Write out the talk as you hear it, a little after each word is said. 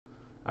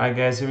Alright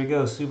guys, here we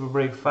go. Super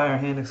Break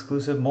Firehand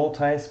exclusive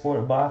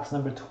multi-sport box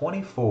number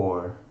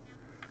 24.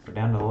 We're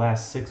down to the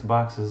last 6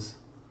 boxes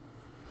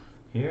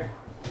here.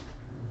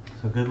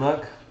 So good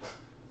luck.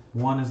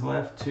 1 is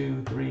left,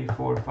 2, 3,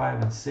 4,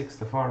 5, and 6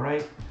 the far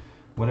right.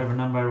 Whatever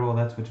number I roll,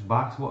 that's which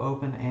box will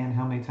open and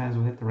how many times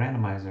we'll hit the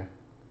randomizer.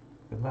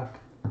 Good luck.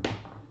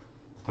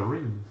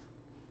 3.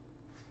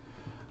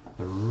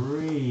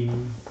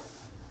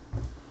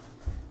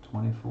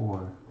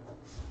 24.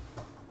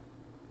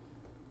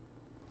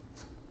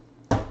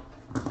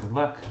 Good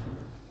luck.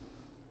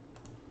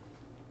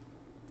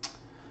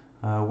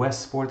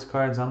 West Sports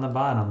Cards on the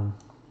bottom.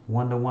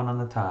 1-1 on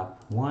the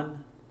top.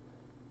 1,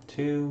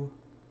 2,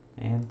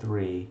 and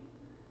 3.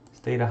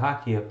 State of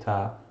Hockey up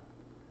top.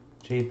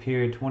 J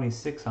period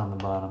 26 on the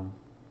bottom.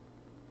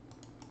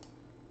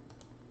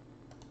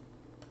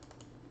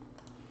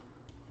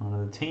 One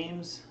of the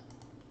teams.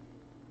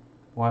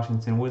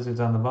 Washington Wizards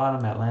on the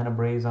bottom. Atlanta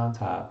Braves on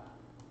top.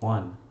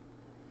 1,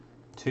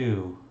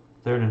 2.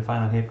 Third and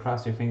final hit.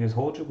 Cross your fingers.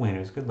 Hold your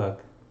winners. Good luck.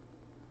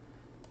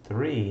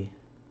 3.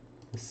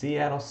 The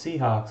Seattle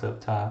Seahawks up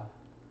top.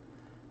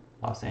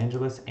 Los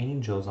Angeles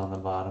Angels on the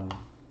bottom.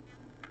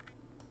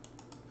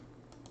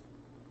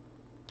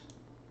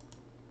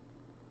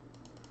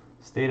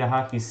 State of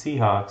Hockey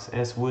Seahawks.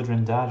 S.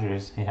 Woodrum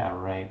Dodgers. Yeah,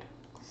 right.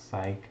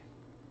 Psych.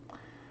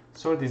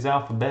 Sort these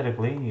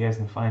alphabetically. You guys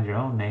can find your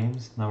own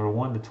names. Number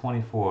 1 to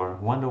 24.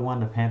 1-1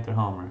 to Panther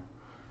Homer.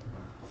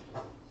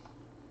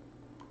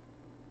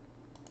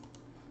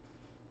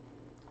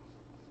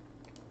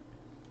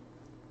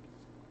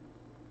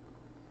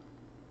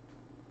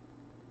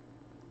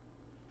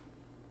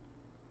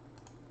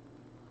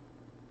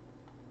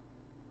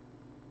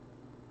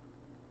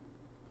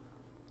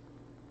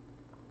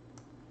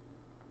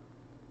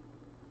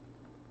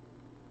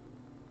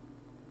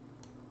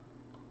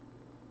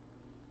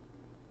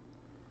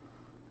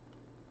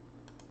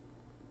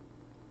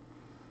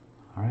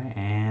 Alright,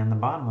 and the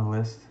bottom of the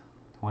list,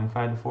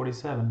 25 to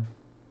 47.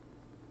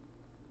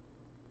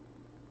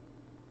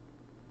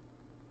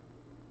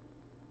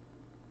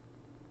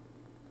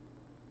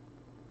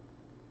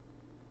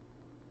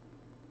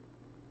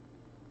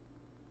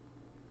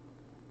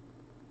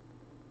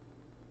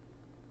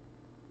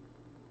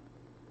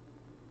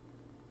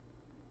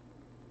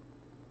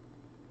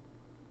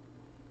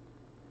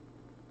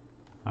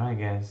 Alright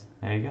guys,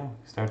 there you go.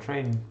 Start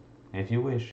trading if you wish.